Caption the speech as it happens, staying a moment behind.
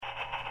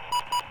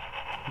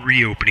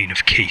Reopening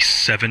of Case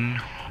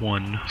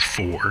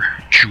 714,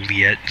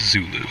 Juliet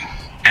Zulu.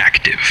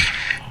 Active.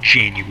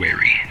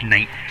 January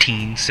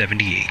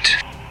 1978.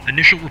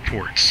 Initial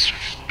reports.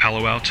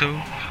 Palo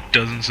Alto,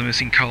 dozens of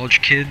missing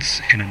college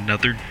kids, and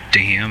another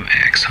damn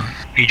axe hunt.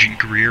 Agent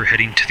Greer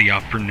heading to the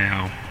Opera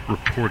now,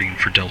 reporting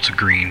for Delta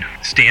Green.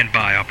 Stand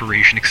by,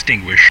 Operation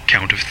Extinguish,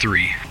 count of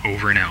 3.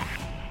 Over and out.